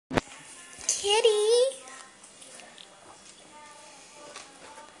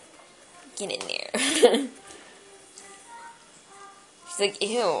Get in there. She's like,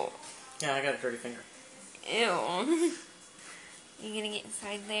 ew. Yeah, I got a dirty finger. Ew. You gonna get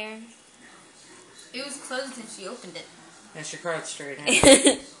inside there? It was closed and she opened it. And she cried straight in.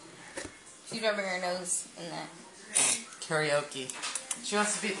 She's rubbing her nose in that. Karaoke. She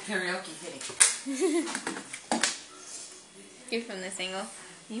wants to be the karaoke kitty. You're from this angle.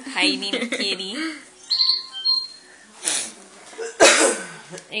 You hiding, kitty.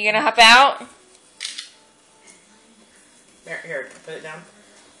 You gonna hop out? Here, put it down.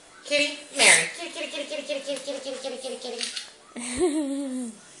 Kitty, Mary. Kitty.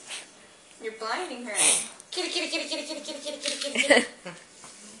 You're blinding her. Kitty.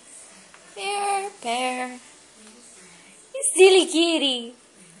 Bear. You silly kitty.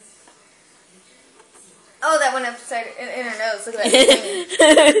 Oh, that went upside in her nose. Look at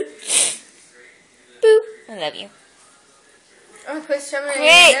that. Boop. I love you. I'm gonna put some in your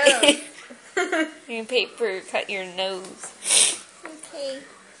Wait. nose. Your paper cut your nose. Okay.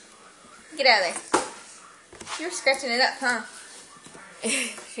 Get out of there. You're scratching it up, huh?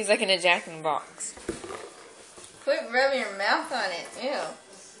 She's like in a Jack in the Box. Quit rubbing your mouth on it. Ew.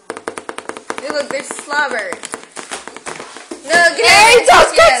 Hey, look, there's slobber. No, get out of Hey, there.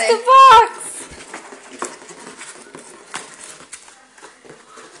 don't Get out touch of the there. box!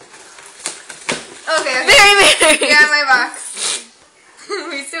 Okay. Mary! Get out of my box.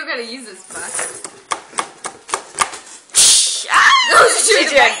 We still gotta use this box. Ah! Oh, She's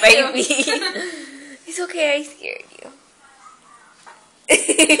shoot, your bite you. baby. It's okay, I scared you.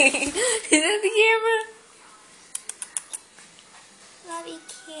 Is that the camera? Love you,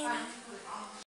 kitty.